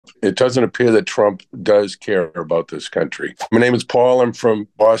It doesn't appear that Trump does care about this country. My name is Paul. I'm from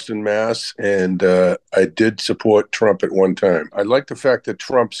Boston, Mass, and I did support Trump at one time. I like the fact that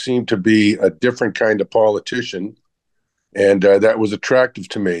Trump seemed to be a different kind of politician, and that was attractive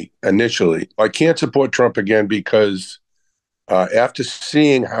to me initially. I can't support Trump again because after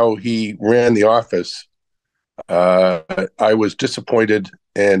seeing how he ran the office, I was disappointed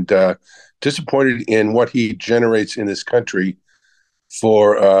and disappointed in what he generates in this country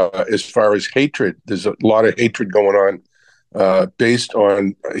for as far as hatred. There's a lot of hatred going on based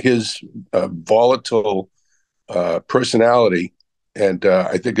on his volatile personality, and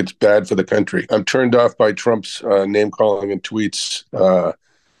I think it's bad for the country. I'm turned off by Trump's name calling and tweets.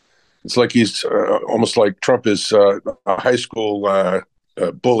 It's like he's almost like Trump is a high school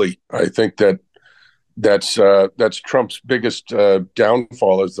bully. I think that's Trump's biggest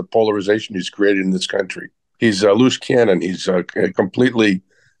downfall is the polarization he's created in this country. He's a loose cannon. He's completely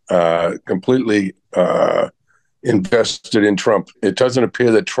invested in Trump. It doesn't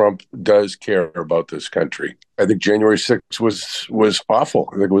appear that Trump does care about this country. I think January 6th was awful.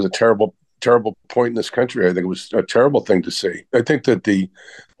 I think it was a terrible point in this country. I think it was a terrible thing to see. I think that the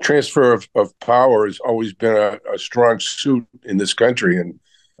transfer of power has always been a strong suit in this country, and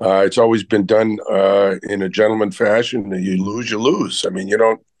it's always been done in a gentleman fashion. You lose, you lose. I mean, you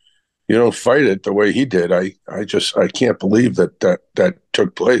don't fight it the way he did. I can't believe that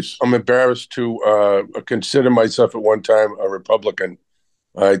took place. I'm embarrassed to consider myself at one time a Republican.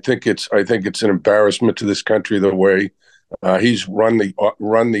 I think it's an embarrassment to this country the way he's run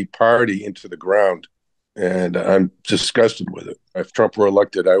the party into the ground, and I'm disgusted with it. If Trump were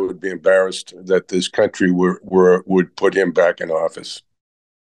elected, I would be embarrassed that this country would put him back in office.